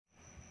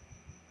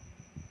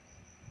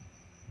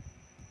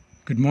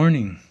Good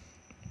morning.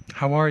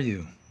 How are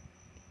you?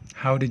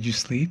 How did you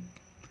sleep?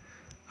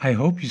 I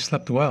hope you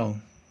slept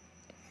well.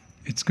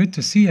 It's good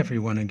to see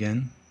everyone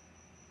again.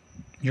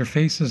 Your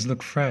faces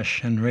look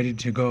fresh and ready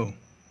to go.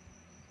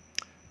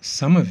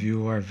 Some of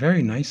you are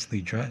very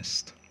nicely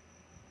dressed.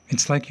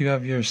 It's like you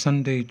have your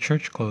Sunday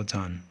church clothes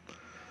on.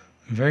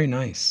 Very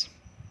nice.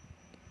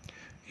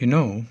 You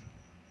know,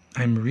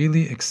 I'm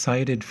really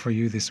excited for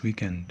you this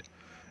weekend.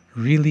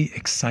 Really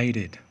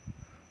excited.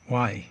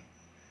 Why?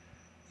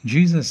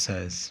 Jesus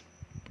says,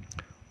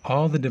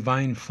 all the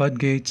divine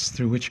floodgates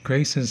through which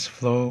graces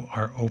flow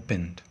are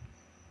opened.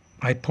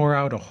 I pour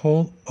out a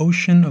whole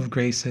ocean of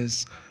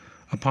graces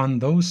upon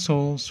those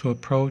souls who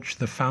approach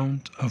the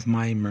fount of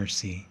my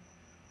mercy.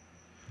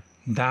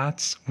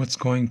 That's what's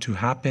going to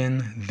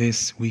happen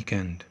this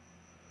weekend.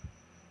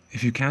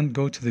 If you can't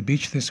go to the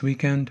beach this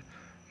weekend,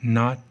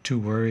 not to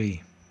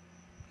worry.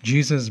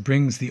 Jesus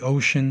brings the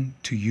ocean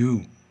to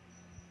you.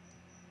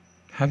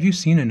 Have you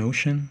seen an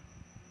ocean?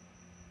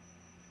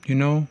 You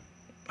know,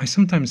 I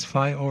sometimes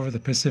fly over the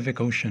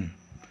Pacific Ocean.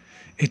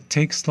 It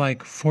takes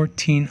like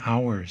 14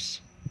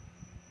 hours.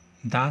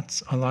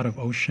 That's a lot of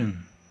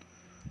ocean.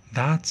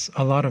 That's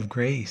a lot of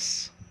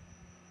grace.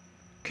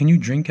 Can you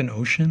drink an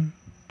ocean?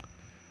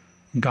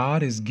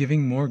 God is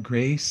giving more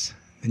grace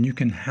than you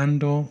can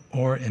handle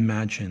or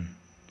imagine.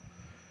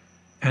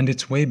 And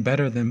it's way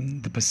better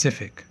than the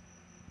Pacific.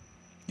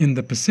 In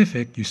the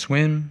Pacific, you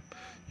swim,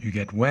 you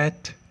get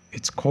wet,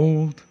 it's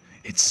cold,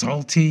 it's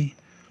salty.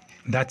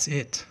 That's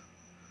it.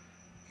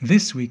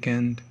 This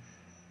weekend,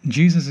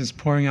 Jesus is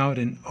pouring out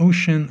an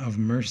ocean of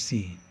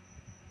mercy.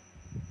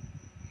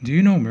 Do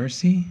you know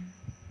mercy?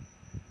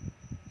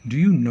 Do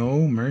you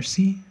know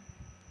mercy?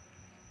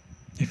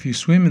 If you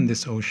swim in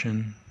this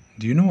ocean,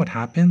 do you know what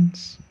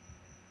happens?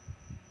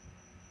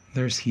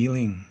 There's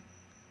healing,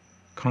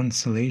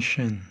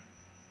 consolation,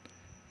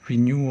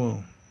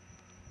 renewal,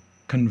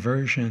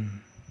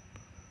 conversion,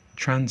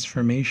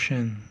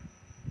 transformation,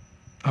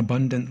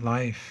 abundant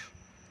life,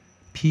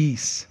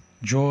 peace,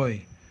 joy,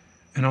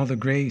 and all the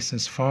grace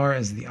as far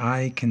as the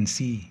eye can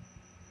see.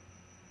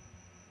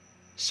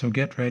 So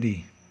get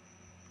ready.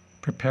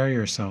 Prepare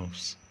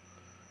yourselves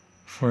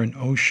for an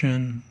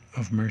ocean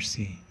of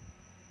mercy.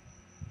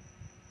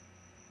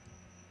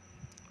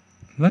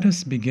 Let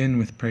us begin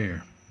with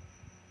prayer.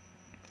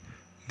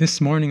 This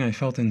morning I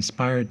felt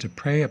inspired to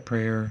pray a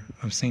prayer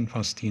of St.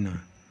 Faustina.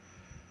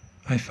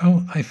 I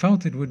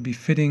felt it would be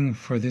fitting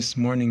for this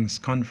morning's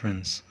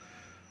conference,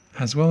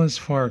 as well as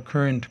for our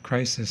current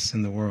crisis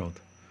in the world.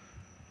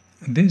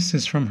 This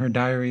is from her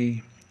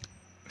diary,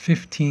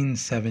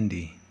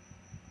 1570.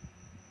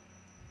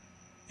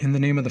 In the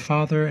name of the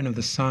Father, and of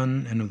the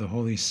Son, and of the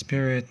Holy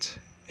Spirit.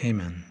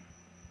 Amen.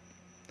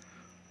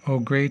 O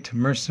great,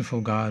 merciful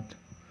God,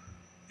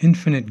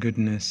 infinite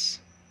goodness,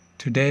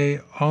 today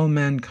all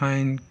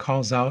mankind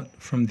calls out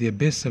from the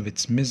abyss of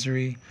its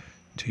misery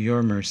to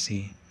your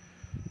mercy,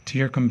 to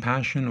your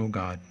compassion, O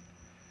God.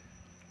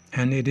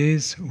 And it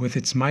is with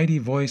its mighty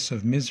voice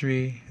of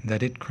misery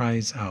that it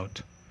cries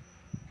out,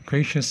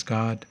 Gracious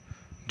God,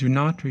 do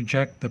not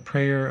reject the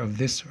prayer of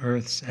this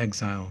earth's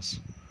exiles.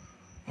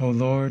 O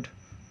Lord,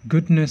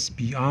 goodness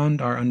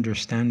beyond our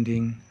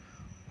understanding,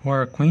 who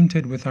are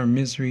acquainted with our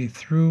misery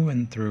through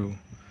and through,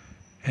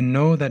 and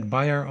know that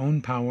by our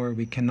own power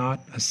we cannot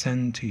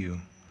ascend to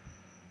you.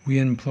 We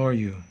implore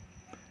you,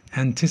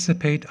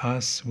 anticipate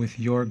us with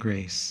your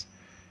grace,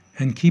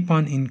 and keep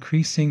on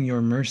increasing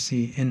your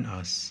mercy in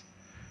us,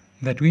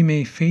 that we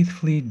may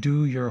faithfully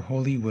do your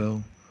holy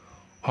will,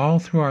 all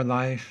through our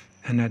life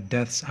and at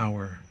death's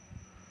hour.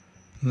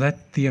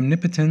 Let the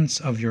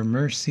omnipotence of your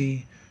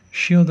mercy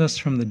shield us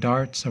from the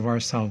darts of our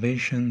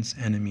salvation's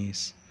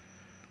enemies,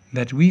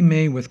 that we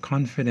may with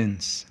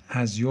confidence,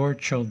 as your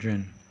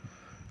children,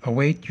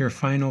 await your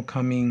final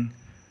coming,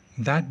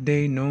 that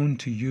day known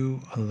to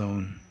you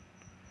alone.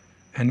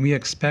 And we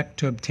expect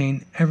to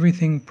obtain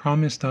everything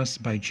promised us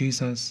by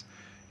Jesus,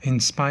 in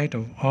spite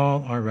of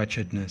all our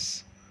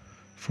wretchedness.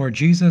 For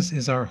Jesus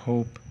is our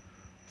hope.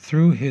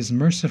 Through his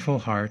merciful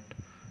heart,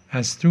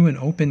 as through an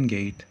open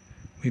gate,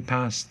 we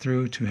pass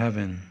through to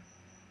heaven.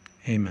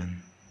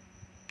 Amen.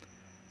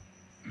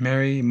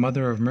 Mary,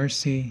 Mother of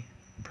Mercy,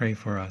 pray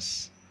for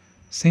us.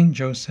 Saint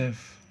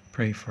Joseph,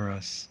 pray for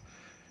us.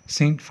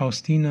 Saint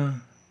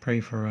Faustina, pray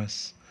for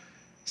us.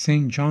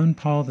 Saint John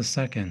Paul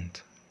II,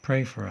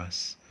 pray for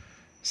us.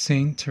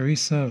 Saint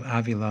Teresa of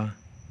Avila,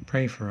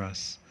 pray for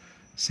us.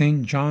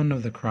 Saint John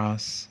of the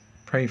Cross,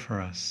 pray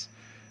for us.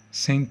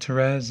 Saint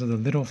Therese of the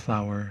Little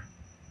Flower,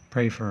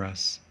 pray for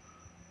us.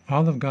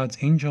 All of God's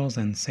angels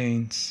and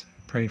saints,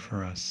 pray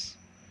for us.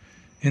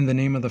 In the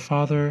name of the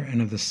Father,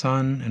 and of the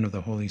Son, and of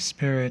the Holy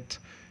Spirit.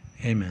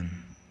 Amen.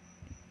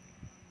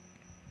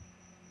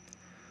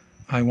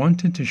 I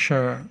wanted to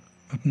share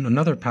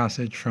another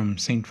passage from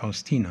St.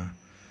 Faustina.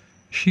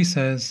 She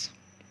says,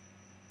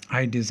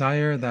 I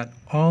desire that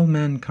all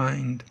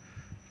mankind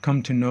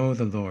come to know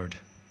the Lord.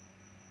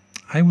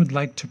 I would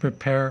like to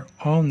prepare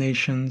all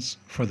nations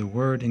for the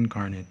Word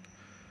incarnate.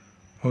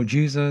 O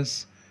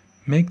Jesus,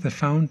 Make the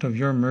fount of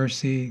your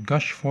mercy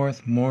gush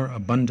forth more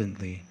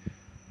abundantly,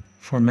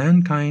 for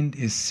mankind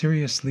is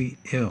seriously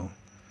ill,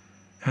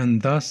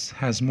 and thus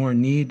has more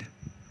need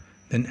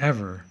than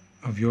ever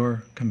of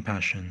your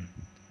compassion.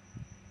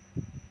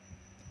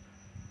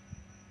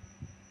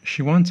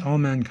 She wants all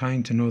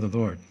mankind to know the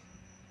Lord,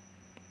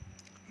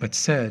 but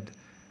said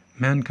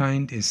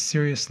mankind is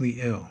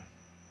seriously ill.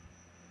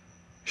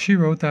 She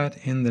wrote that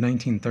in the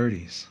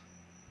 1930s.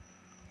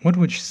 What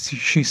would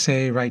she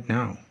say right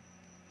now?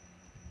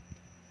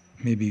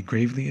 Maybe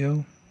gravely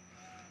ill?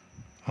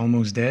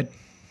 Almost dead?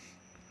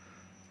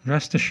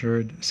 Rest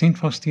assured, St.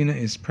 Faustina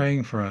is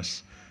praying for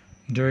us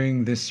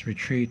during this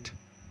retreat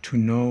to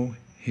know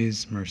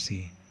His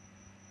mercy.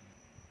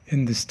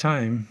 In this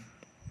time,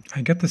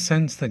 I get the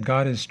sense that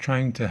God is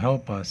trying to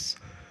help us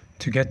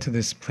to get to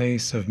this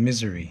place of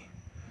misery.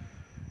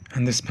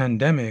 And this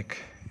pandemic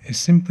is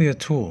simply a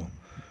tool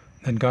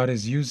that God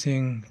is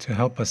using to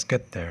help us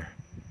get there.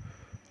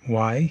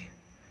 Why?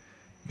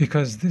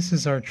 Because this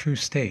is our true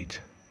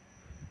state.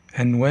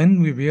 And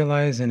when we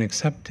realize and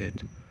accept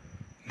it,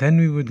 then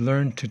we would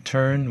learn to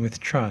turn with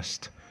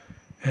trust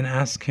and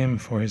ask Him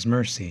for His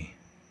mercy.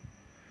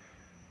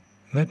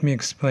 Let me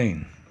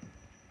explain.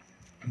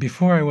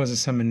 Before I was a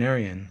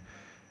seminarian,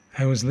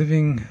 I was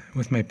living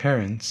with my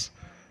parents.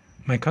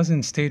 My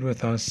cousin stayed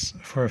with us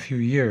for a few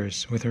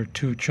years with her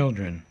 2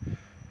 children.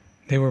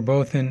 They were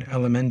both in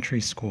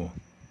elementary school.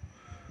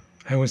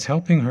 I was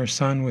helping her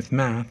son with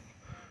math.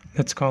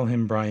 Let's call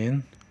him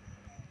Brian.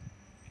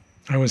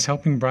 I was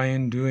helping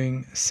Brian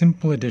doing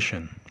simple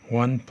addition,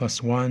 1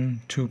 plus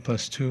 1, 2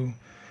 plus 2.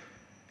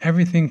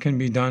 Everything can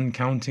be done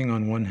counting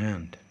on one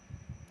hand.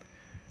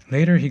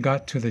 Later he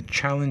got to the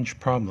challenge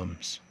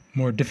problems,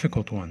 more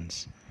difficult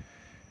ones.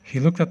 He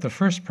looked at the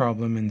first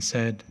problem and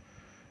said,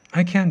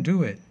 "I can't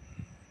do it.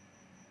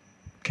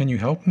 Can you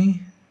help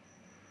me?"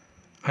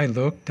 I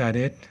looked at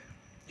it.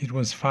 It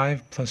was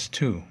 5 plus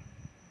 2.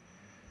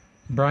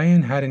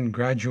 Brian hadn't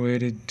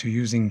graduated to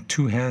using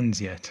 2 hands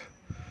yet.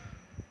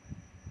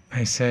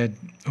 I said,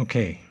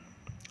 "Okay,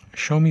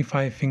 show me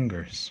 5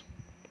 fingers.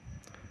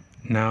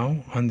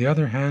 Now, on the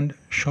other hand,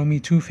 show me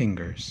 2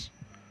 fingers.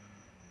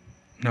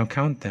 Now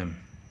count them."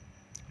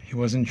 He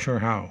wasn't sure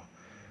how.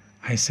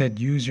 I said,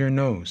 "Use your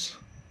nose."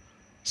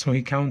 So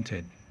he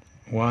counted.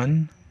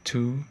 1,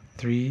 2,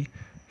 3,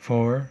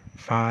 4,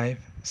 5,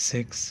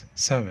 6,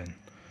 7.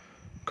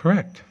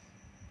 "Correct.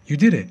 You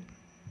did it."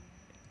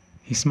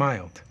 He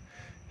smiled.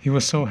 He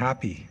was so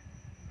happy.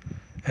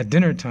 At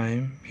dinner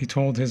time, he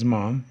told his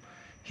mom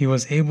he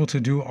was able to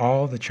do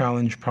all the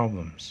challenge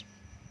problems.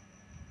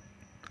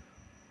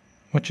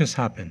 What just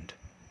happened?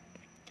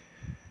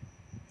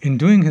 In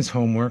doing his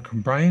homework,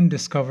 Brian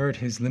discovered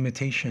his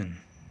limitation,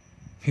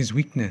 his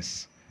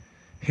weakness,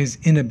 his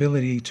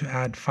inability to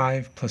add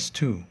 5 plus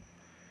 2.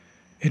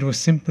 It was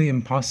simply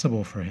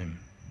impossible for him.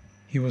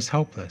 He was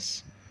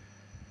helpless.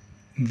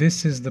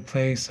 This is the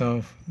place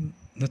of,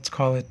 let's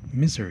call it,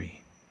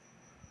 misery.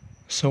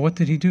 So what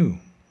did he do?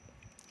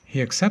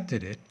 He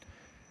accepted it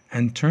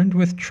and turned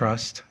with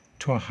trust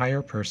to a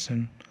higher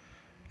person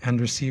and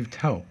received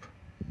help.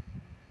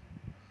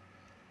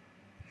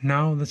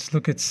 Now let's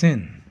look at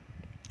sin.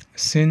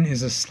 Sin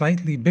is a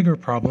slightly bigger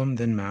problem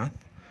than math,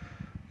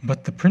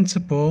 but the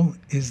principle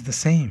is the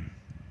same.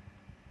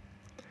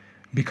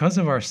 Because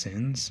of our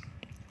sins,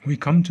 we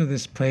come to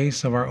this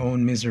place of our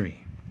own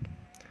misery.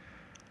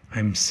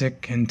 I'm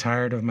sick and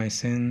tired of my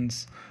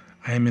sins.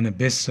 I am in an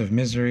abyss of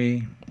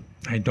misery.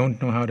 I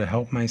don't know how to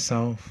help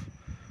myself.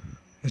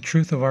 The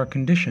truth of our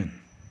condition.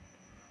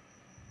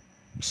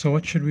 So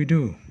what should we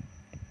do?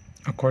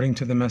 According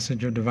to the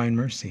message of divine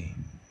mercy,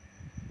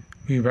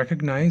 we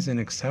recognize and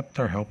accept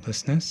our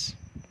helplessness.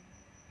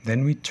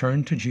 Then we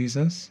turn to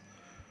Jesus.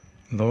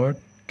 "Lord,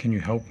 can you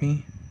help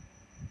me?"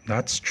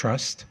 That's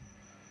trust.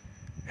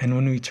 And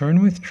when we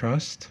turn with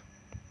trust,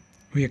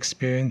 we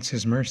experience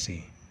His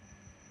mercy.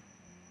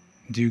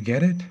 Do you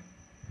get it?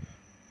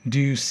 Do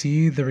you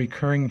see the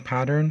recurring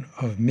pattern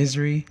of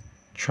misery,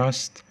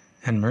 trust,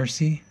 and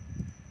mercy?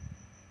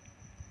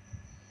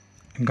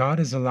 God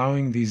is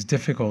allowing these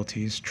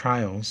difficulties,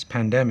 trials,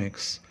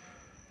 pandemics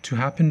to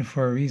happen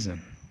for a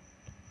reason,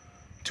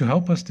 to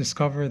help us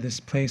discover this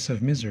place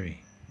of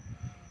misery.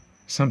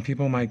 Some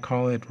people might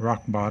call it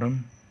rock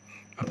bottom,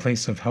 a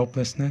place of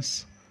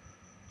helplessness,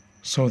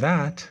 so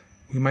that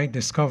we might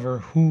discover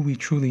who we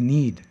truly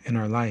need in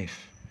our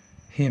life,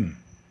 Him.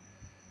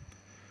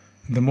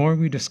 The more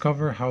we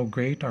discover how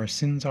great our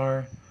sins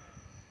are,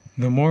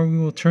 the more we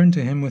will turn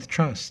to Him with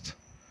trust,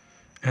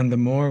 and the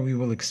more we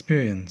will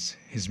experience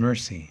His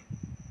mercy.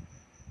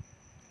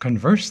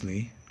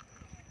 Conversely,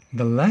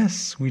 the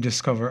less we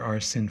discover our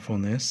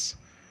sinfulness,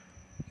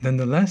 then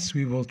the less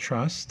we will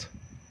trust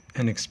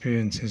and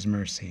experience His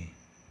mercy.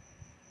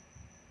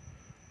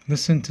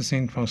 Listen to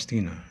St.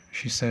 Faustina.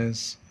 She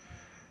says,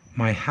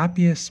 "My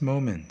happiest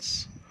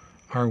moments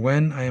are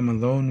when I am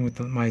alone with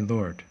my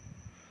Lord.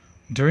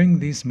 During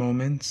these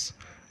moments,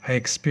 I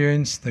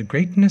experience the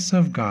greatness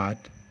of God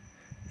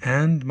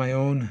and my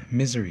own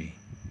misery.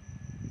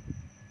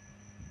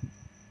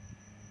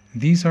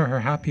 these are her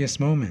happiest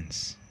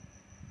moments.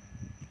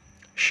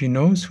 She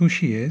knows who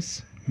she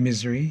is,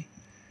 misery,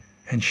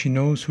 and she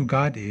knows who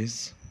God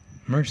is,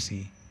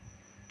 mercy,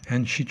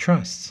 and she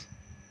trusts.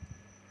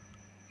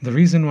 The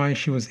reason why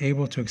she was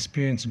able to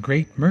experience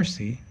great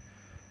mercy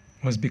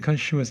was because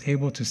she was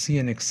able to see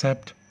and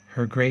accept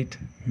her great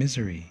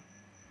misery.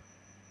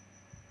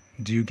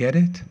 Do you get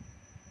it?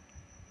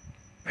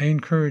 I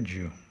encourage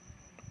you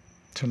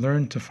to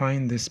learn to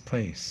find this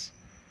place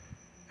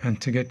and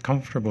to get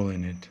comfortable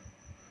in it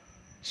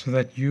so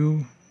that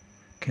you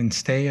can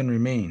stay and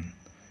remain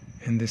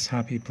in this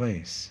happy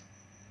place.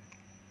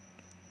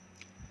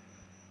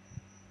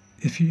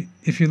 If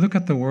you look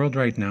at the world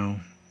right now,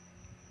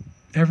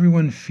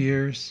 everyone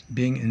fears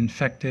being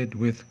infected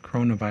with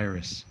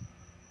coronavirus.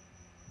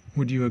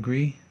 Would you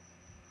agree?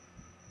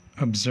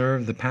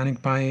 Observe the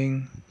panic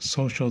buying,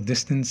 social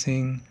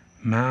distancing,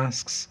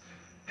 masks,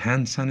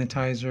 hand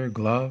sanitizer,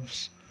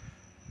 gloves.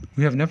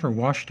 We have never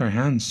washed our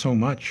hands so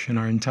much in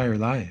our entire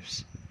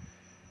lives.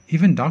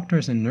 Even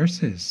doctors and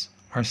nurses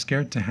are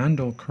scared to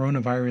handle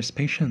coronavirus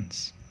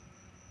patients.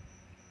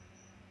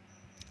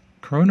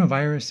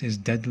 Coronavirus is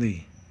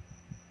deadly,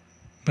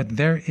 but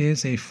there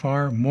is a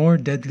far more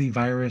deadly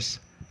virus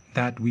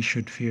that we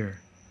should fear.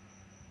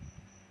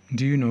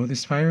 Do you know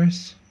this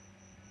virus?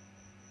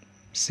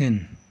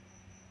 Sin.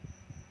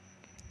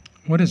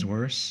 What is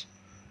worse,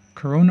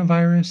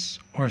 coronavirus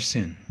or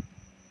sin?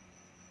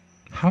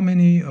 How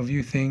many of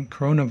you think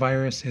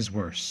coronavirus is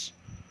worse?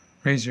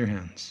 Raise your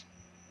hands.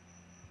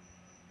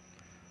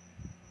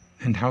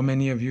 And how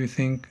many of you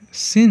think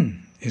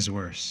sin is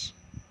worse?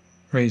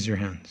 Raise your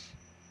hands.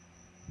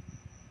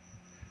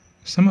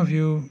 Some of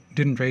you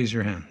didn't raise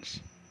your hands.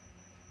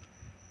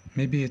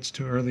 Maybe it's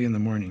too early in the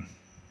morning.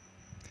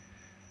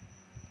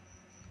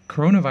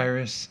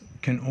 Coronavirus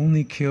can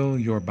only kill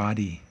your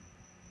body,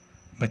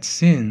 but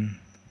sin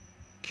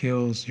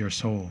kills your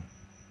soul,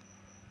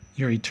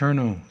 your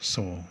eternal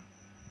soul.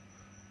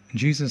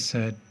 Jesus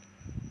said,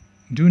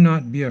 "Do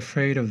not be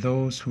afraid of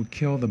those who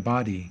kill the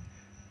body,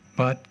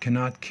 but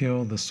cannot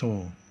kill the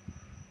soul.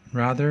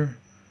 Rather,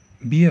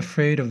 be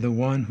afraid of the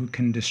one who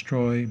can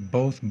destroy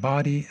both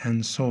body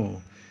and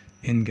soul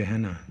in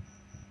Gehenna."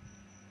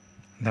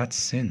 That's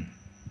sin.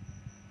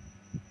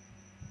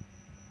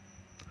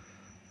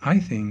 I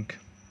think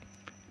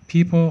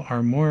people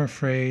are more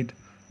afraid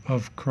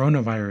of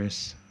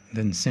coronavirus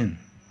than sin.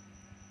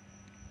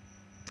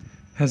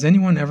 Has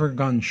anyone ever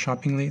gone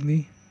shopping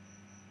lately?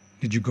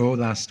 Did you go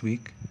last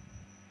week?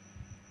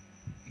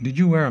 Did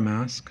you wear a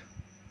mask?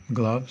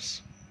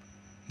 Gloves?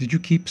 Did you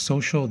keep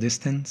social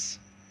distance?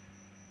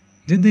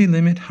 Did they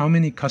limit how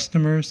many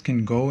customers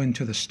can go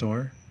into the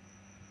store?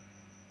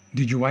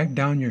 Did you wipe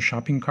down your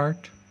shopping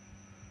cart?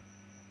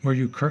 Were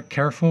you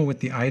careful with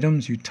the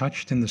items you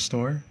touched in the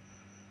store?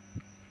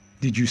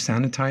 Did you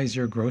sanitize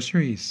your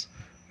groceries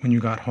when you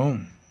got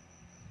home?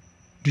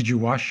 Did you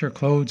wash your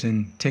clothes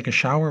and take a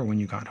shower when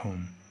you got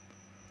home?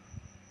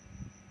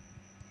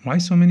 Why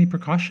so many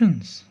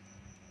precautions?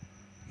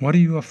 What are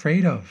you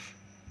afraid of?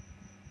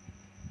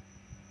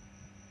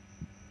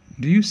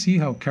 Do you see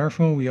how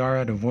careful we are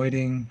at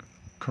avoiding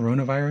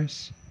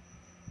coronavirus?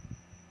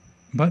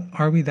 But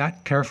are we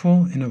that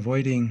careful in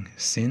avoiding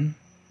sin?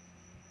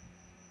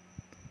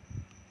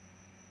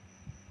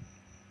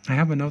 I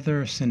have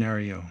another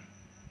scenario.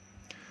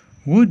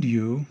 Would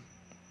you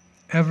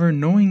ever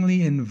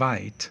knowingly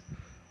invite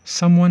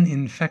someone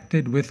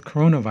infected with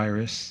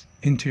coronavirus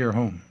into your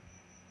home?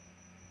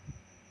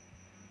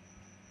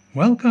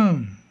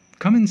 Welcome,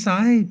 come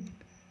inside,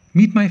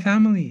 meet my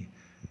family.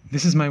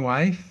 This is my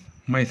wife,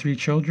 my 3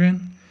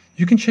 children.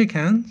 You can shake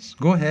hands,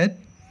 go ahead.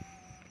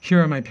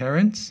 Here are my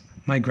parents,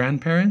 my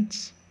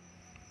grandparents.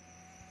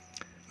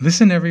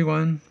 Listen,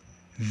 everyone,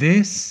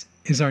 this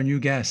is our new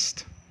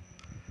guest.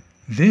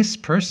 This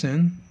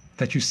person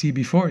that you see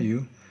before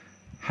you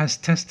has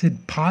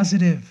tested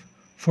positive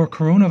for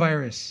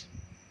coronavirus.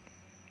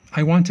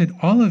 I wanted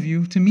all of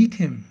you to meet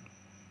him.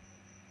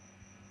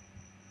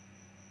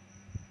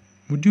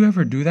 Would you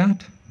ever do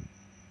that?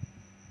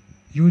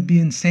 You would be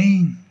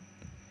insane.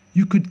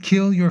 You could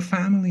kill your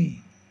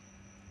family.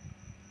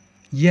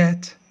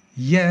 Yet,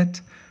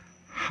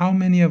 how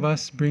many of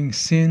us bring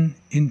sin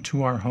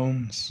into our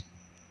homes?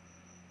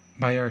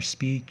 By our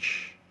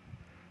speech,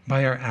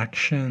 by our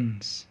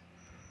actions,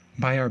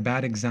 by our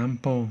bad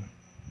example,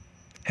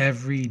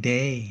 every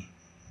day.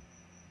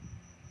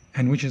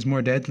 And which is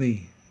more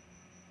deadly,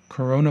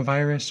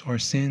 coronavirus or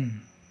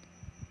sin?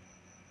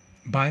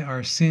 By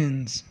our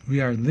sins,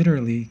 we are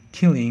literally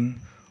killing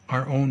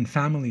our own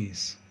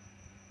families.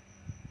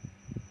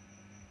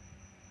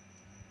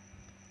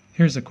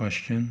 Here's a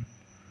question.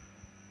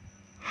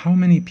 How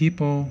many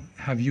people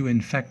have you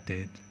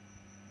infected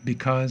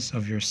because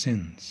of your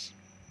sins?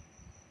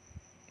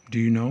 Do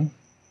you know?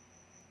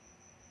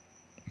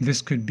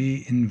 This could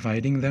be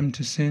inviting them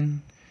to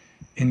sin,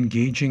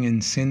 engaging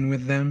in sin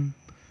with them,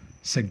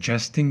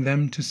 suggesting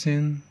them to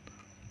sin,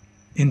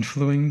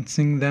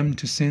 influencing them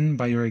to sin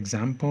by your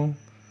example,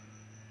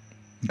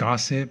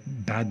 gossip,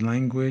 bad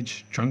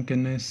language,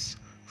 drunkenness,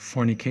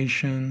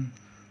 fornication,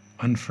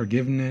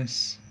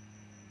 unforgiveness.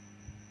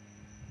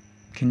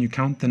 Can you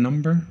count the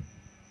number?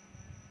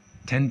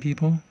 10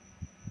 people?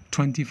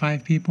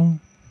 25 people?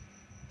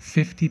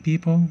 50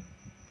 people?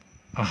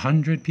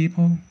 100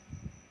 people?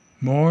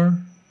 More?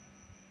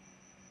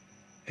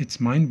 It's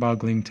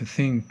mind-boggling to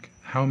think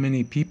how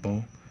many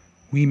people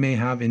we may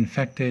have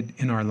infected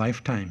in our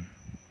lifetime.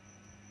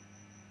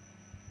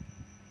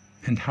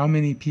 And how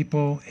many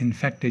people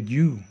infected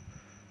you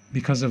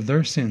because of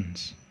their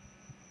sins.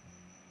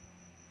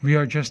 We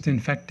are just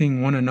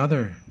infecting one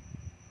another.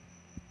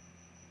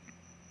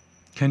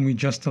 Can we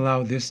just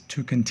allow this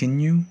to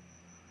continue?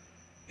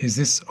 Is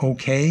this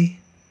okay?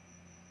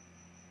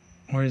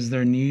 Or is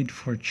there need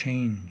for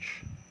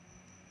change?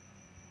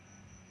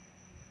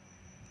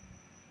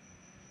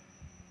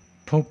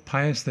 Pope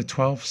Pius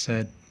XII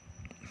said,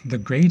 "The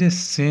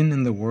greatest sin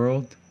in the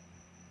world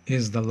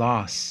is the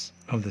loss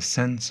of the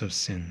sense of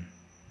sin."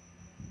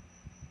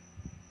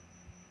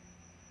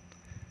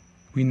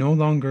 We no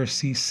longer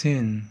see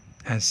sin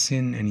as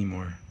sin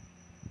anymore.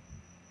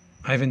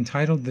 I've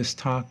entitled this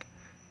talk,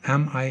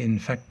 "Am I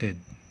Infected?"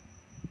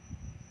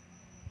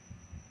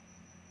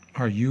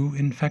 Are you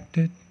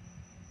infected?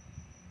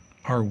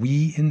 Are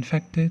we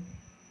infected?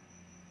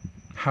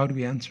 How do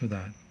we answer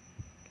that?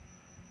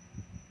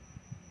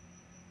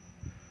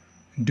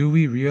 Do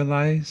we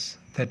realize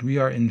that we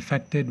are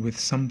infected with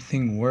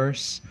something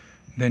worse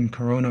than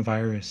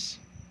coronavirus?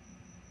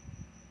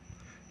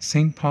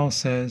 St. Paul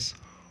says,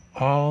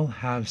 "All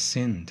have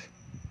sinned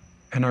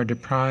and are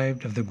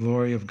deprived of the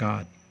glory of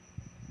God."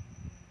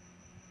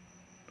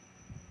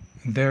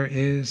 There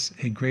is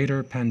a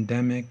greater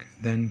pandemic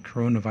than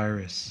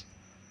coronavirus.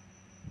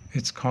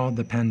 It's called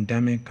the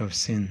pandemic of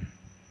sin.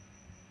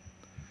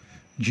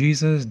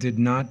 Jesus did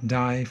not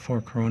die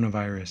for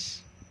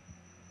coronavirus,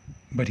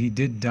 but he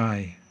did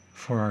die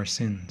for our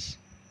sins.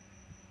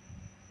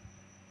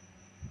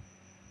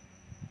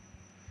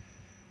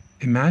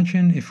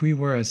 Imagine if we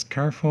were as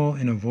careful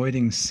in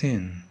avoiding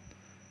sin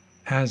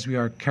as we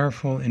are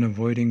careful in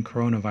avoiding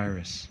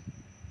coronavirus.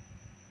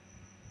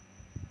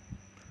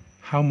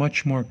 How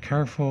much more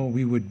careful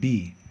we would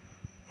be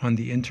on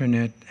the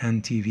internet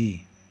and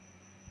TV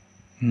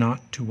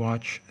not to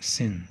watch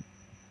sin.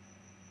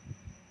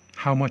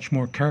 How much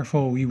more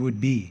careful we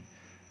would be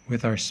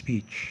with our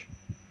speech,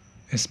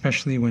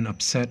 especially when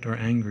upset or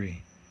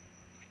angry,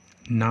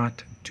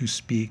 not to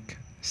speak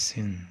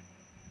sin.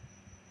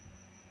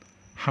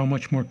 How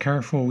much more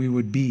careful we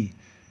would be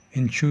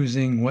in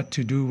choosing what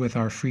to do with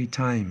our free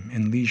time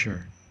and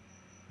leisure,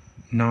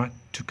 not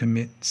to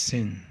commit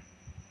sin.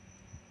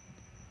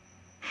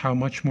 How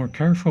much more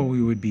careful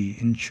we would be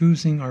in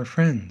choosing our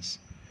friends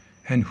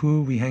and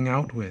who we hang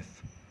out with,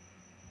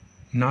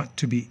 not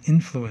to be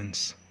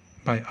influenced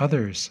by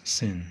others'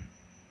 sin.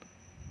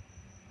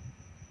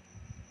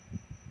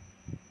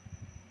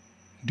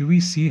 Do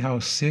we see how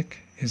sick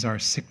is our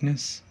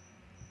sickness?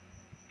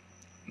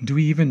 Do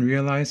we even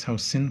realize how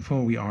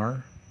sinful we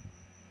are?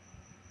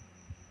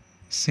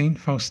 Saint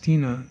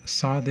Faustina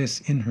saw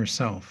this in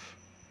herself.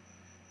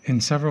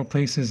 In several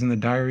places in the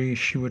diary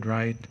she would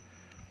write,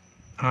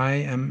 "I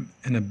am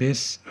an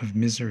abyss of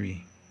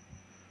misery.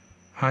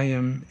 I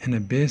am an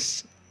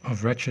abyss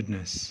of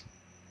wretchedness.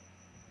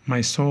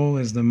 My soul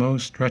is the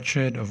most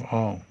wretched of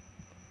all."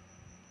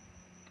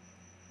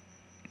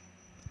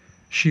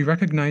 She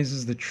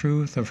recognizes the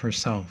truth of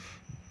herself,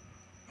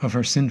 of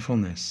her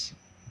sinfulness.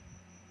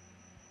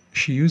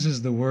 She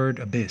uses the word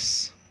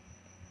abyss.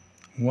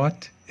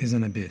 What is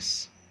an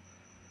abyss?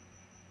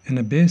 An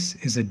abyss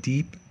is a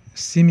deep,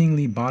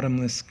 seemingly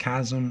bottomless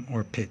chasm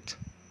or pit.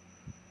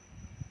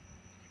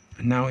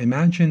 Now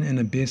imagine an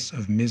abyss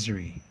of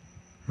misery,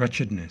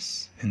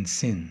 wretchedness, and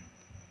sin.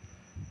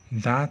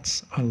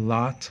 That's a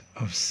lot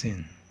of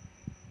sin.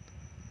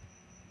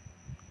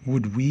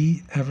 Would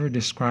we ever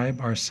describe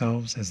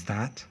ourselves as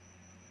that?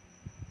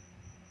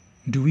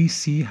 Do we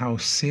see how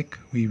sick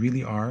we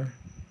really are?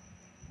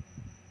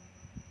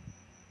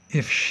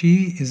 If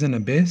she is an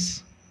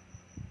abyss,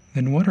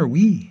 then what are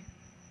we?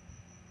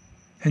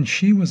 And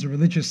she was a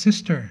religious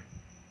sister.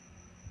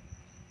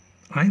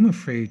 I'm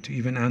afraid to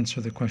even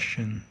answer the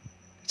question.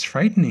 It's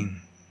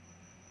frightening.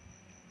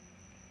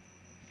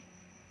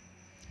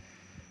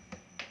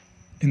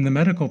 In the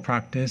medical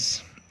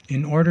practice,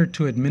 in order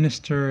to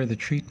administer the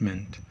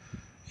treatment,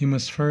 you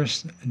must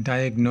first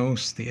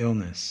diagnose the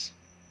illness.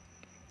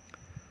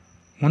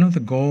 One of the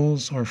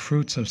goals or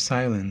fruits of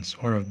silence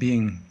or of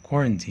being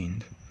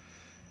quarantined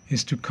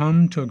is to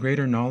come to a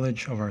greater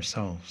knowledge of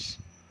ourselves,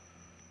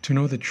 to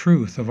know the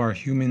truth of our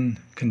human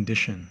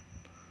condition.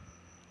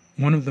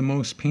 One of the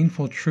most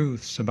painful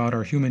truths about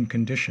our human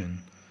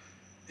condition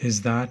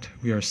is that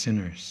we are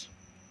sinners.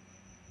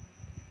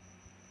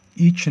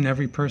 Each and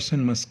every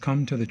person must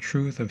come to the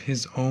truth of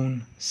his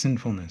own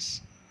sinfulness.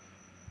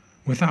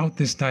 Without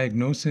this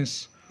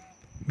diagnosis,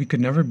 we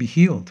could never be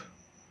healed.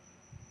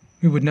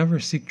 We would never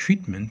seek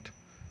treatment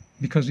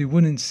because we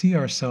wouldn't see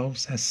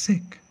ourselves as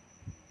sick.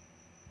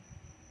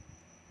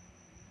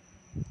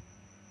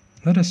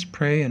 Let us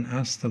pray and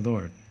ask the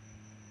Lord,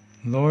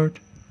 "Lord,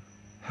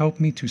 help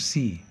me to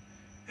see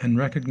and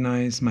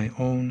recognize my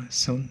own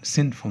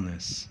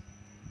sinfulness.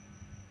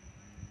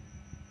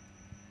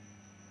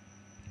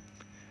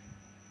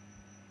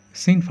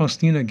 Saint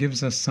Faustina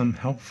gives us some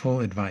helpful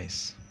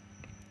advice.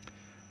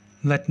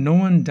 Let no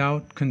one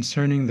doubt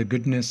concerning the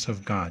goodness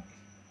of God.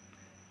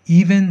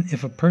 Even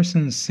if a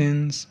person's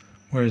sins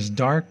were as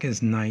dark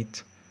as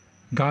night,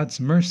 God's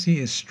mercy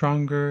is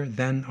stronger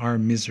than our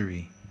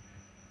misery.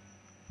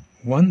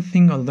 One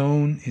thing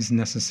alone is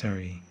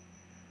necessary,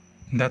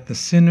 that the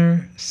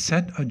sinner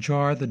set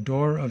ajar the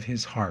door of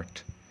his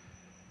heart,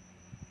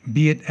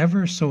 be it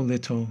ever so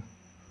little,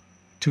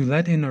 to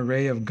let in a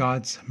ray of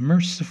God's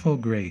merciful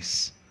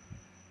grace,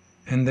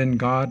 and then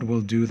God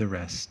will do the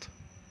rest.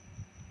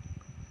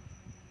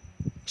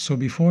 So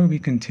before we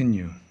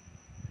continue,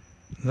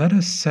 let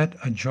us set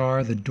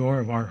ajar the door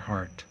of our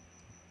heart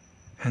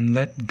and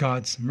let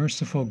God's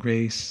merciful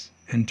grace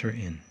enter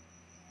in.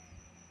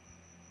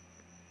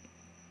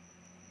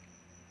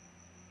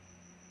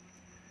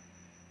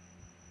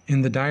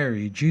 In the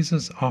diary,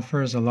 Jesus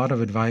offers a lot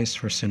of advice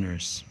for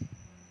sinners,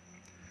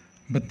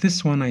 but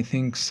this one I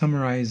think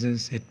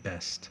summarizes it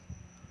best.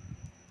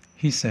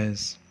 He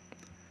says,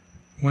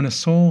 when a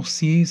soul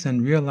sees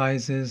and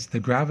realizes the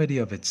gravity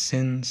of its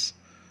sins,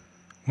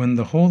 when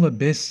the whole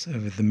abyss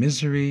of the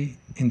misery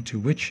into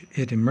which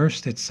it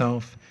immersed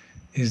itself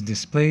is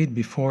displayed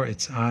before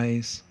its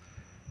eyes,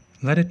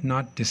 let it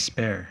not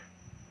despair,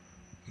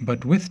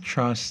 but with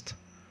trust,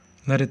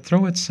 let it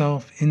throw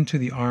itself into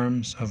the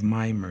arms of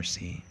my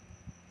mercy.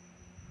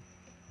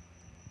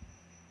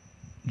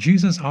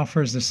 Jesus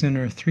offers the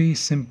sinner 3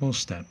 simple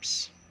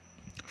steps.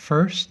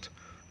 First,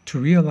 to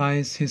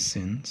realize his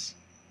sins.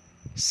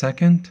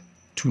 Second,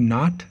 to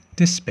not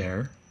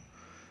despair.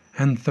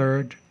 And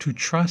third, to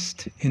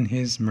trust in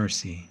his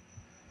mercy.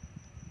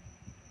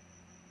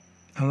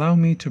 Allow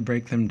me to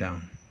break them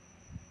down.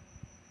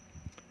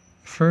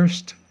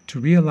 First, to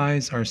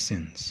realize our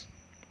sins.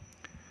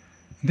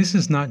 This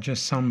is not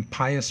just some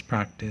pious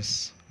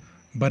practice,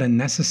 but a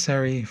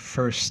necessary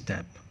first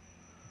step.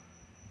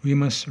 We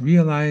must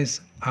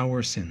realize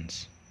our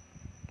sins.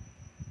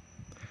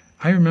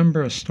 I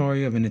remember a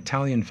story of an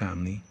Italian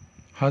family,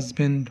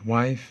 husband,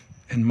 wife,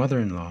 and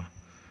mother-in-law.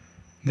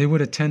 They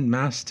would attend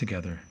Mass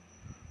together,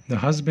 the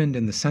husband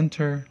in the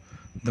center,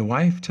 the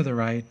wife to the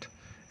right,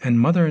 and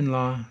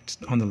mother-in-law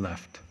on the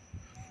left.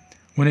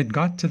 When it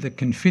got to the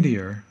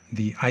Confiteor,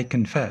 the I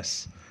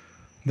confess,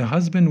 the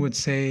husband would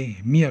say,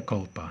 mea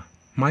culpa,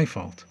 my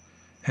fault,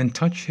 and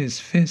touch his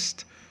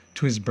fist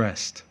to his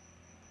breast.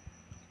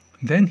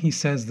 Then he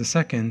says the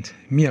second,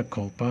 mea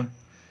culpa,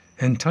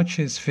 and touch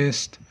his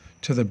fist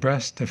to the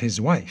breast of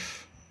his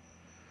wife.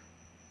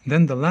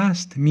 Then the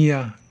last,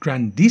 mea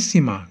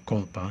grandissima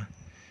culpa,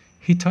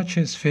 he touches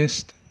his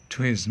fist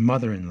to his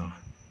mother-in-law.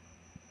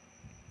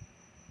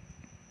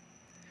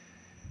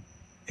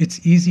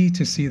 It's easy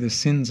to see the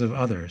sins of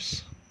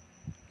others,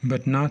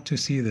 but not to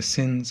see the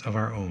sins of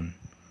our own.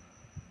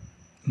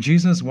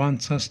 Jesus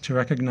wants us to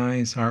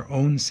recognize our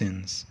own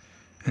sins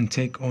and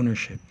take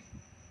ownership.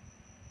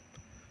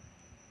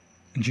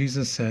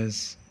 Jesus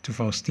says to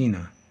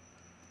Faustina,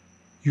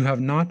 "You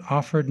have not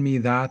offered me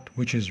that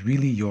which is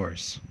really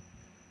yours.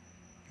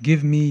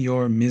 Give me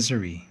your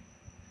misery,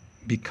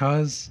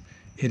 because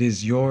it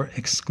is your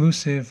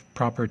exclusive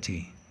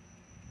property."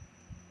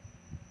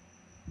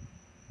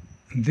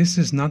 This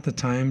is not the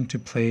time to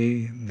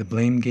play the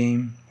blame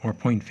game or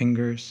point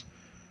fingers.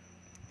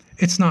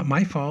 It's not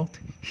my fault.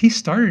 He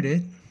started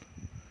it.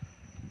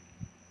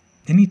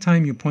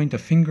 Anytime you point a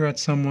finger at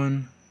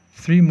someone,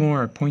 3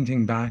 more are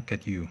pointing back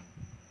at you.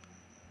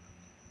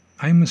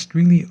 I must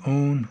really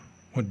own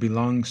what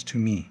belongs to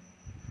me.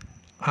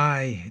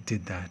 I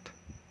did that.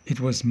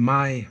 It was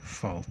my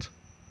fault.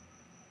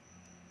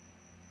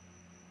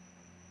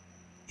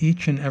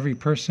 Each and every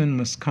person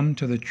must come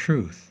to the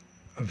truth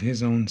of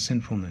his own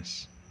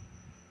sinfulness.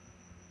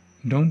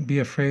 Don't be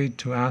afraid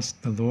to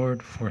ask the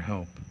Lord for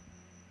help.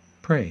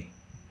 Pray,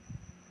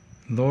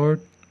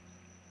 "Lord,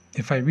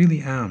 if I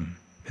really am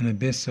an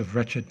abyss of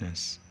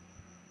wretchedness,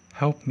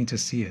 help me to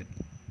see it.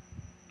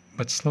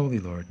 But slowly,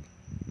 Lord,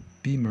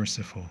 be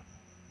merciful."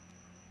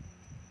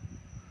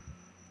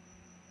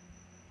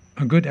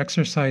 A good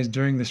exercise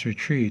during this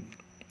retreat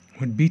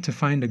would be to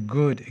find a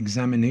good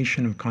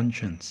examination of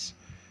conscience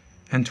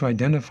and to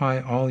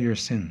identify all your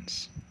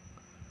sins.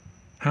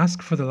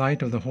 Ask for the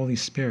light of the Holy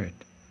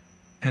Spirit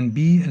and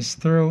be as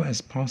thorough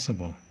as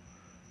possible,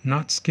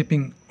 not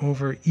skipping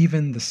over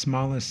even the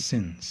smallest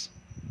sins.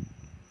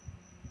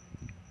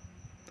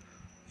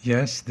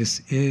 Yes,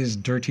 this is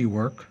dirty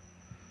work,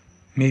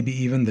 maybe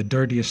even the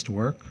dirtiest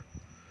work,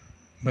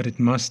 but it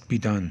must be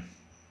done.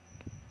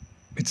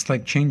 It's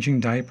like changing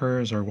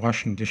diapers or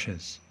washing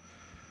dishes.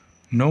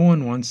 No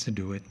one wants to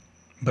do it,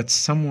 but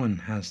someone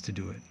has to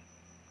do it.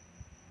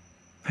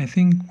 I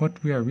think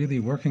what we are really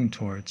working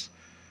towards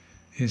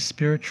is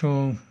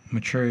spiritual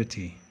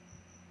maturity.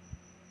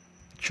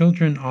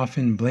 Children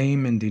often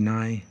blame and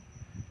deny,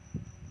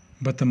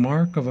 but the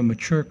mark of a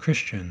mature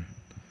Christian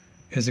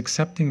is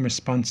accepting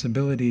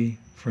responsibility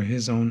for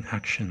his own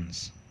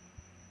actions.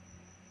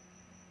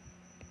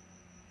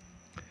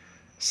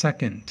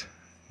 Second,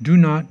 do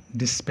not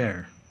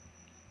despair.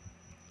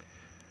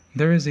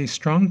 There is a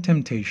strong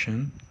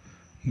temptation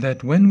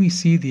that when we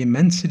see the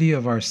immensity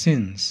of our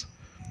sins,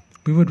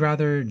 we would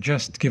rather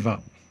just give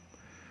up.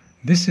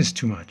 This is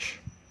too much.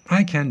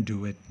 I can't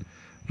do it.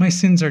 My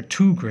sins are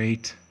too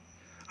great.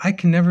 I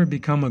can never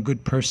become a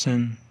good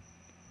person.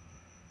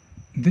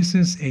 This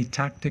is a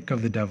tactic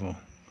of the devil,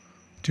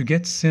 to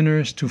get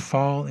sinners to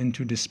fall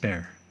into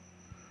despair.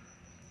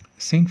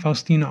 Saint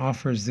Faustina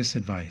offers this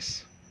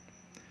advice.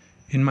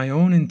 In my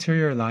own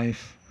interior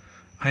life,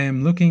 I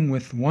am looking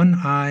with one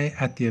eye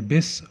at the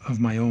abyss of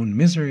my own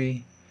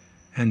misery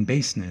and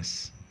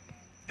baseness,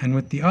 and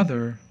with the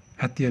other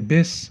at the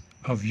abyss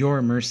of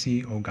your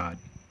mercy, O God.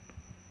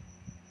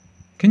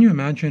 Can you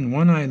imagine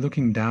one eye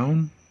looking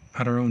down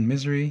at our own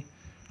misery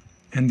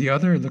and the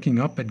other looking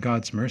up at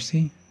God's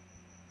mercy?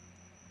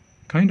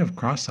 Kind of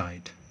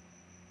cross-eyed.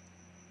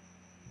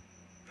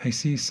 I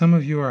see some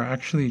of you are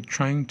actually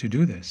trying to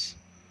do this.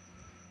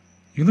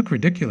 You look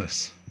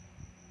ridiculous.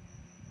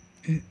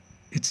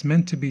 It's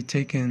meant to be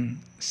taken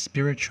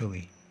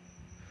spiritually.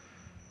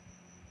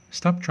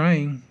 Stop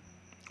trying,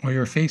 or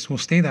your face will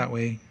stay that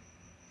way.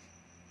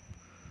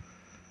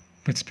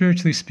 But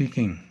spiritually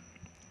speaking,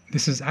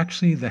 this is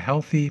actually the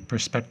healthy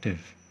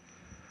perspective.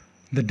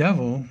 The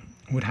devil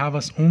would have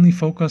us only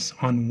focus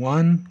on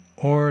one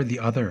or the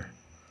other.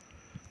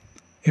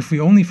 If we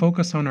only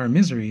focus on our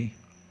misery,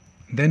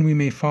 then we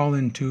may fall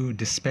into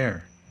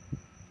despair.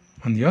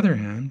 On the other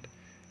hand,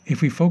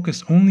 if we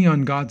focus only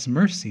on God's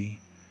mercy,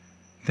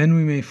 then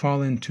we may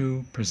fall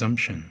into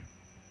presumption.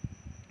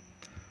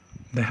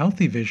 The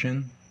healthy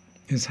vision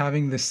is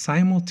having this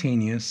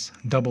simultaneous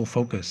double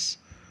focus,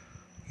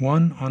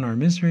 one on our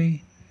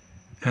misery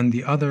and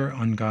the other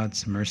on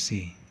God's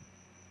mercy.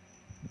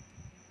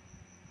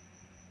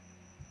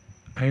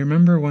 I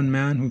remember one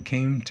man who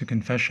came to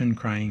confession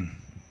crying.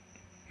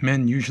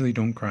 Men usually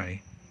don't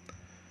cry.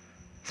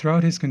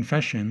 Throughout his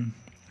confession,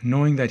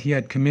 knowing that he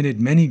had committed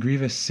many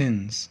grievous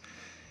sins,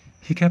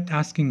 he kept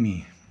asking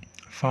me,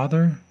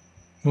 "Father,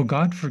 will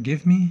God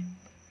forgive me?"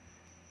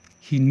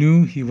 He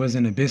knew he was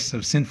in an abyss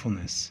of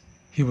sinfulness.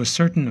 He was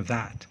certain of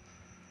that.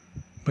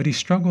 But he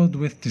struggled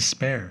with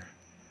despair,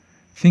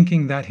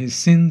 thinking that his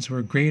sins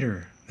were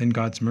greater than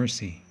God's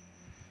mercy.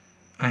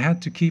 I had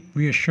to keep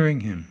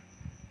reassuring him,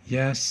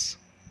 yes,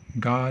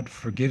 God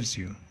forgives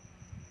you.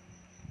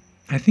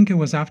 I think it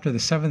was after the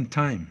 7th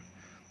time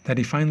that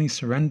he finally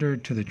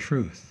surrendered to the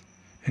truth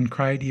and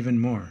cried even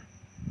more.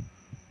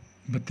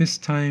 But this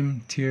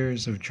time,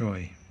 tears of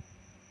joy.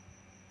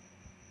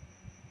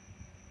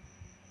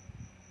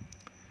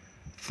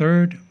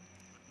 Third,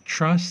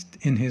 trust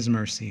in his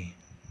mercy.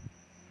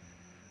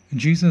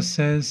 Jesus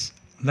says,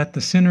 "Let the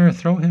sinner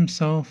throw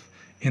himself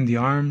in the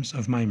arms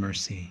of my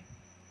mercy."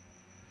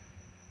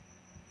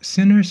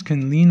 Sinners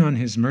can lean on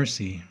his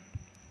mercy,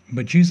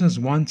 but Jesus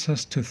wants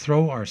us to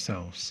throw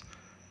ourselves,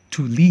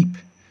 to leap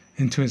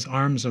into his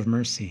arms of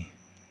mercy.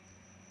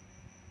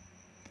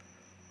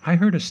 I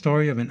heard a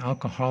story of an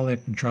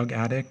alcoholic drug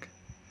addict.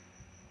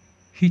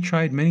 He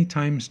tried many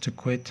times to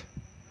quit,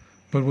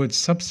 but would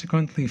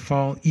subsequently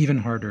fall even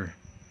harder.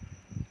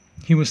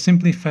 He was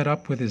simply fed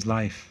up with his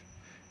life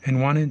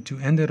and wanted to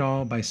end it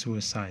all by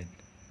suicide.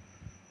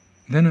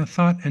 Then a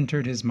thought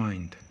entered his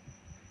mind.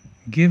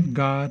 Give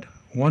God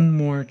one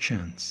more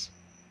chance.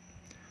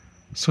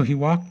 So he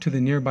walked to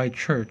the nearby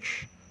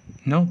church,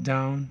 knelt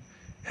down,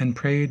 and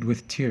prayed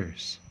with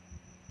tears.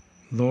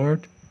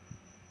 Lord,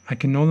 I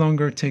can no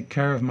longer take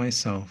care of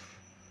myself.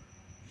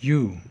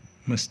 You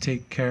must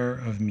take care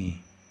of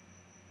me.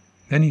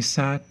 Then he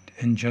sat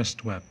and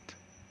just wept.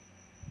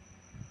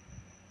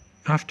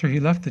 After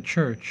he left the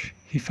church,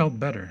 he felt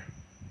better.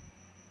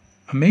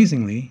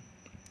 Amazingly,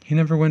 he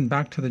never went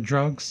back to the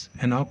drugs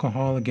and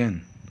alcohol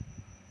again.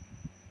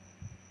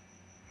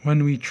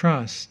 When we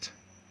trust,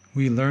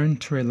 we learn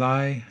to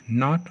rely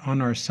not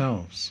on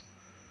ourselves,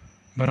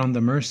 but on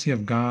the mercy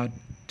of God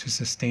to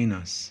sustain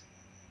us.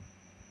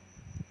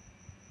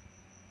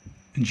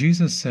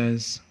 Jesus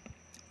says,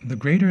 the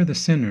greater the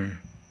sinner,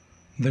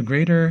 the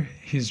greater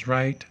his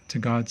right to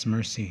God's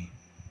mercy.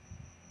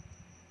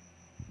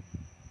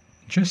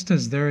 Just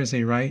as there is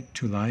a right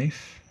to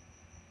life,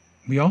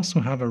 we also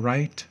have a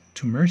right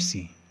to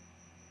mercy.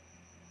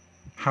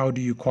 How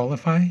do you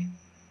qualify?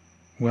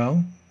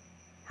 Well,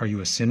 are you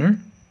a sinner?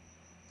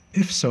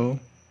 If so,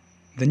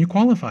 then you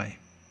qualify.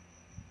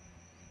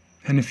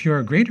 And if you're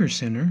a greater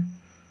sinner,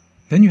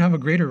 then you have a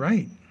greater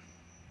right.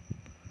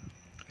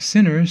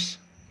 Sinners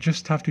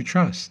just have to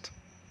trust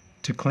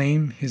to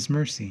claim his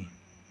mercy.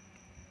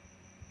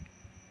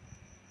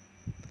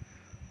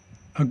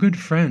 A good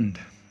friend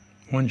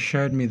once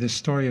shared me this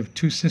story of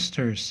two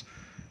sisters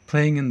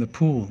playing in the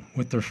pool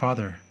with their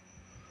father.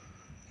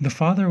 The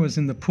father was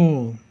in the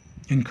pool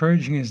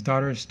encouraging his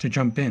daughters to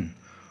jump in.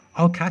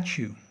 "I'll catch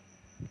you."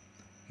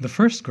 The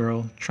first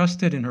girl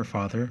trusted in her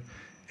father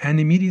and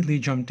immediately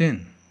jumped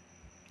in.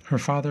 Her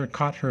father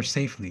caught her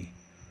safely.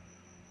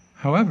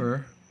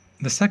 However,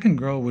 the second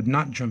girl would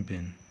not jump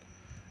in.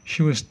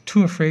 She was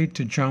too afraid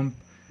to jump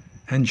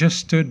and just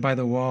stood by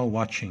the wall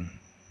watching.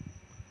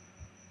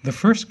 The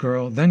first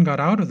girl then got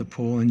out of the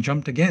pool and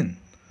jumped again,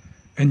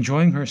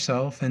 enjoying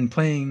herself and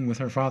playing with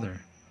her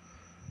father,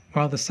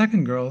 while the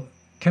second girl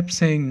kept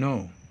saying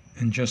no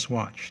and just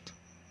watched.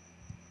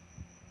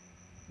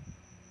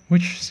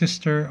 Which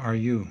sister are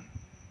you?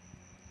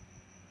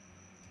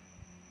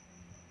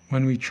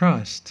 When we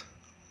trust,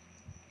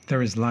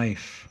 there is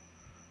life,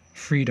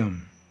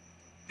 freedom,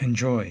 and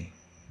joy.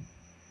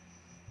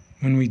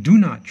 When we do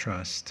not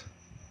trust,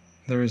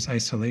 there is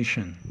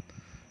isolation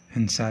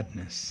and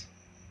sadness.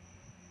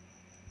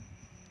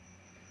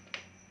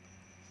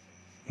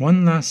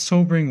 One last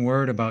sobering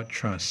word about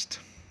trust.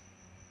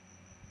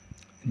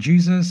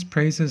 Jesus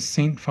praises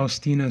Saint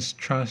Faustina's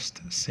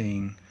trust,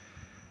 saying,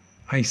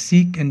 "I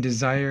seek and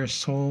desire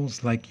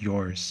souls like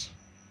yours,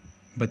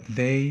 but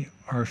they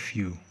are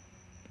few."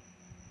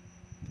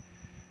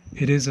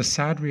 It is a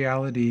sad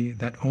reality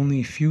that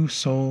only few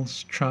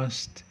souls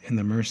trust in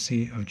the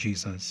mercy of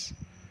Jesus.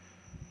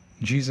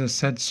 Jesus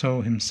said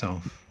so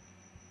himself.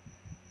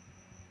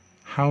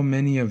 How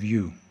many of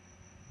you,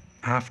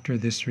 after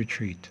this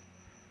retreat,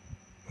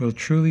 will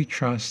truly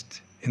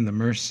trust in the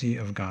mercy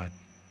of God?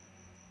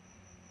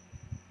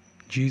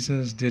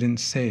 Jesus didn't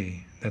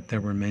say that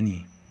there were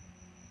many.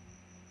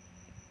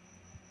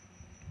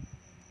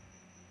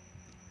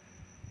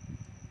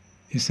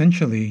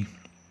 Essentially,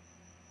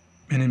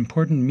 an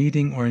important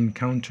meeting or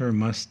encounter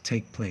must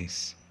take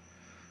place.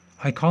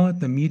 I call it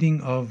the meeting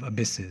of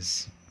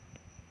abysses.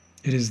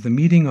 It is the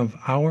meeting of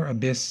our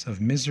abyss of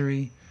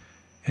misery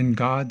and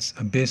God's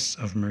abyss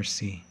of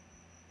mercy.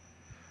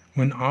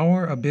 When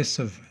our abyss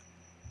of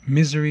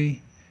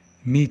misery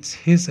meets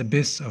His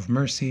abyss of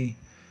mercy,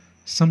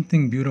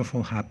 something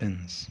beautiful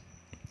happens.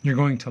 You're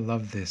going to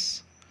love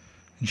this.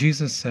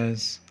 Jesus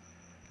says,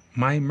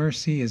 "My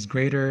mercy is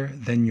greater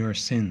than your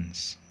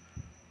sins.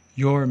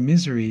 Your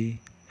misery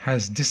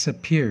has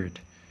disappeared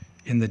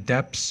in the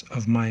depths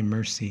of my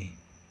mercy."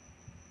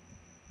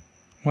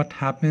 What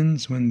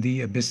happens when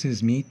the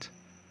abysses meet?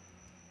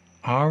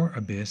 Our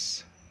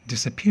abyss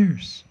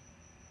disappears.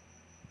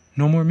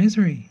 No more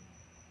misery.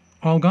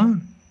 All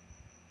gone.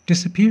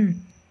 Disappeared.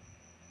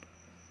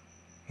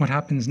 What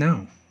happens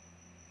now?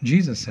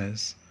 Jesus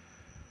says,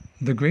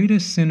 "The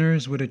greatest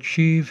sinners would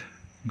achieve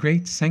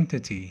great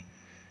sanctity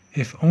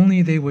if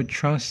only they would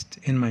trust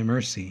in my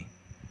mercy.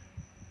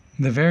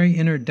 The very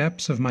inner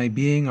depths of my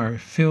being are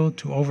filled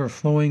to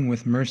overflowing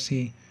with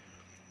mercy,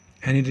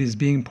 and it is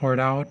being poured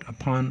out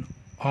upon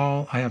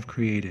all I have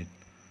created.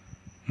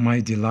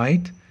 My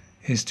delight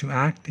is to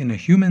act in a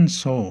human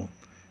soul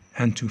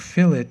and to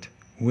fill it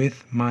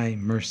with my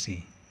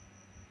mercy."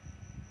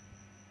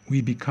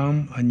 We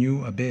become a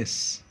new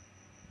abyss,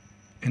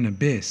 an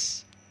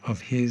abyss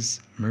of His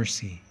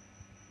mercy.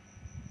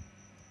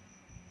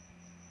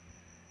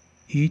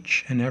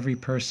 Each and every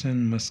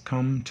person must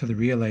come to the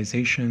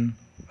realization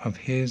of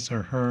his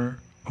or her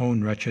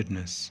own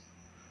wretchedness,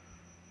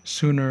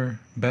 sooner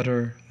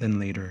better than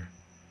later.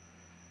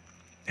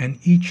 And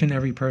each and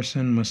every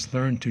person must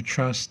learn to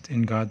trust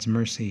in God's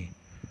mercy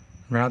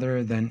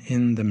rather than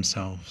in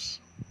themselves.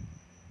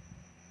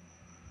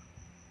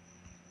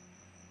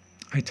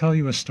 I tell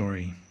you a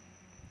story.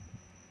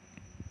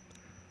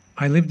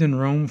 I lived in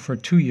Rome for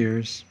 2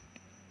 years,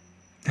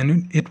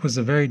 and it was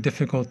a very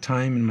difficult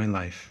time in my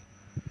life.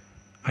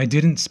 I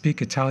didn't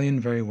speak Italian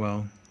very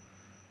well.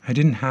 I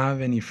didn't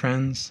have any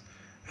friends,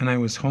 and I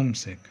was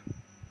homesick.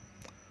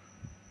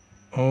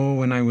 Oh,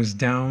 when I was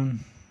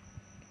down,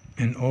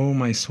 and oh,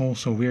 my soul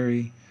so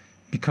weary,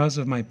 because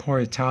of my poor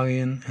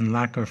Italian and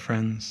lack of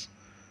friends.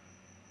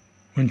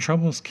 When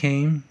troubles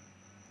came,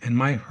 and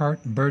my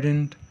heart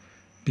burdened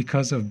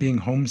because of being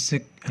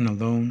homesick and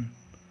alone,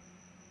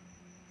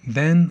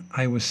 then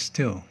I was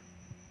still,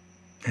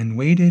 and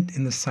waited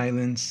in the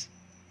silence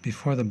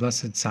before the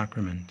Blessed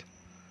Sacrament,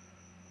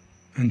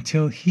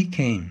 until He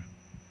came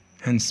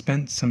and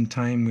spent some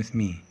time with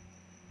me.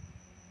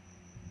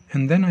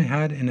 And then I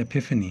had an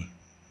epiphany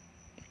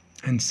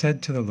and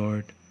said to the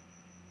Lord,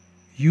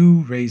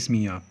 "You raise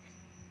me up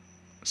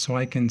so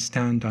I can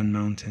stand on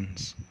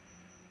mountains.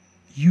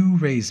 You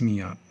raise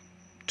me up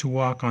to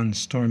walk on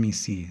stormy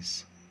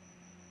seas.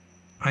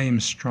 I am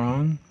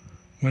strong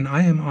when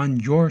I am on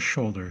your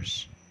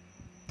shoulders.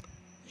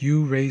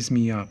 You raise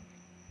me up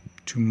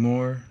to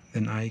more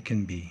than I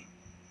can be."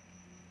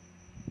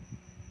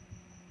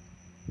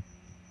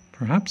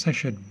 Perhaps I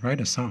should write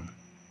a song.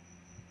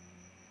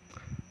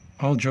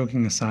 All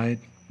joking aside,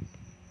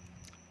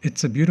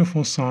 it's a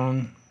beautiful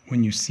song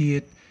when you see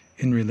it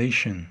in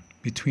relation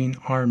between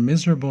our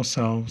miserable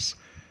selves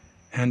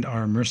and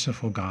our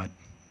merciful God.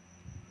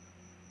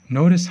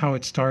 Notice how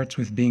it starts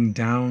with being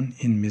down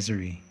in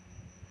misery.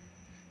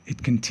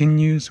 It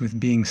continues with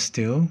being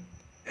still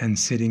and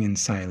sitting in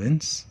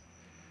silence.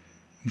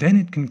 Then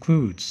it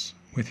concludes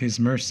with His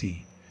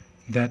mercy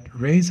that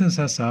raises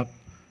us up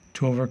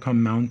to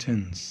overcome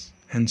mountains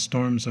and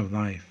storms of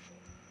life,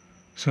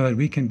 so that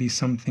we can be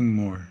something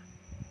more.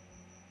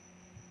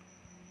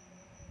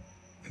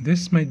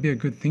 This might be a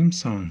good theme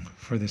song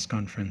for this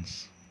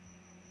conference.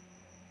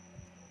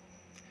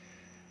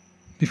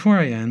 Before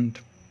I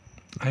end,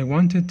 I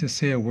wanted to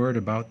say a word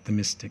about the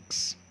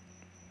mystics.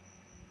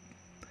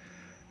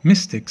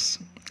 Mystics,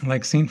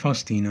 like St.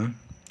 Faustina,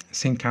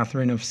 St.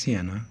 Catherine of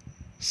Siena,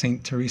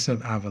 St. Teresa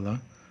of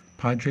Avila,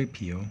 Padre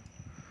Pio,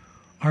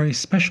 are a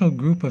special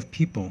group of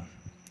people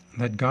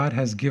that God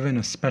has given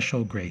a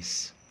special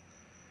grace.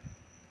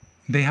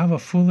 They have a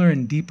fuller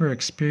and deeper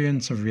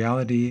experience of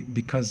reality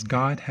because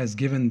God has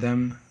given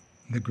them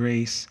the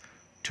grace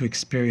to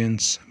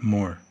experience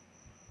more.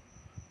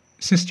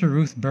 Sister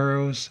Ruth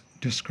Burroughs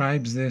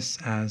describes this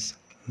as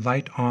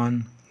light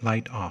on,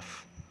 light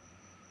off.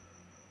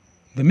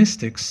 The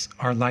mystics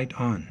are light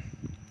on,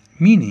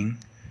 meaning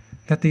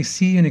that they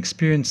see and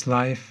experience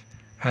life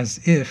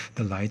as if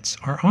the lights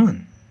are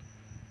on.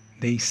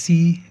 They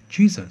see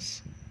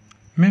Jesus,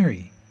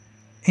 Mary,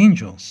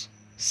 angels,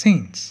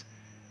 saints,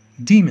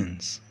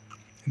 demons,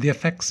 the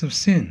effects of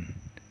sin,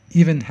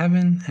 even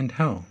heaven and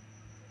hell.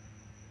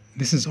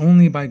 This is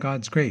only by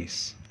God's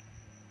grace.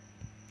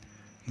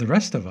 The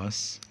rest of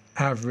us,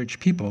 average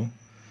people,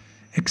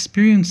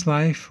 experience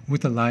life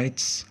with the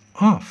lights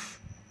off,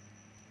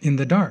 in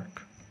the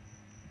dark.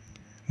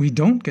 We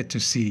don't get to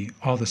see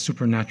all the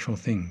supernatural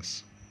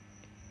things.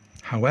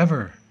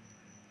 However,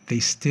 they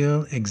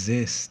still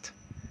exist.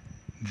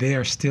 They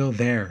are still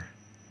there.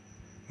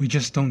 We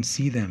just don't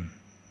see them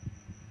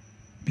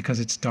because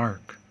it's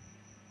dark.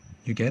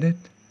 You get it?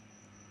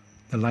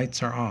 The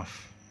lights are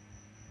off.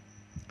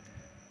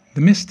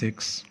 The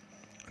mystics,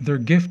 their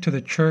gift to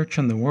the church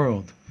and the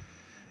world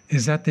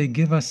is that they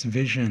give us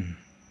vision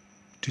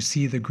to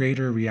see the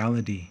greater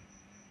reality.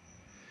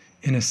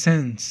 In a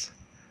sense,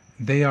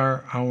 they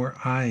are our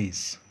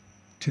eyes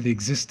to the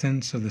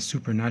existence of the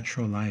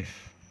supernatural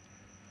life.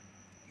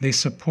 They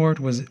support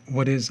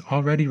what is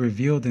already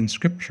revealed in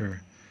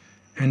Scripture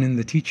and in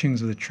the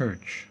teachings of the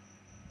Church.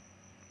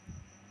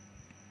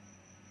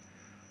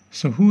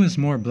 So who is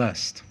more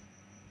blessed?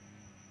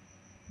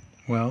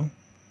 Well,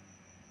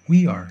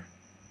 we are,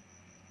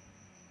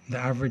 the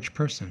average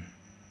person.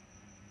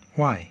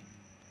 Why?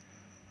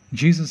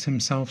 Jesus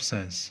himself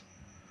says,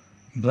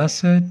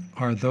 "Blessed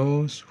are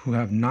those who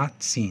have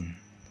not seen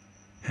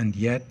and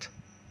yet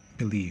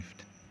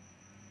believed."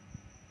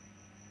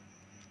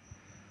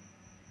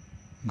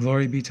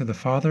 Glory be to the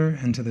Father,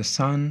 and to the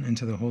Son, and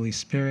to the Holy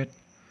Spirit,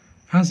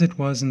 as it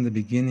was in the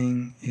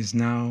beginning, is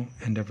now,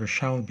 and ever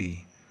shall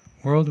be,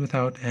 world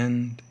without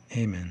end.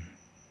 Amen.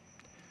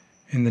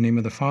 In the name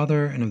of the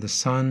Father, and of the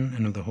Son,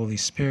 and of the Holy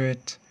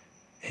Spirit.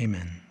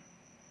 Amen.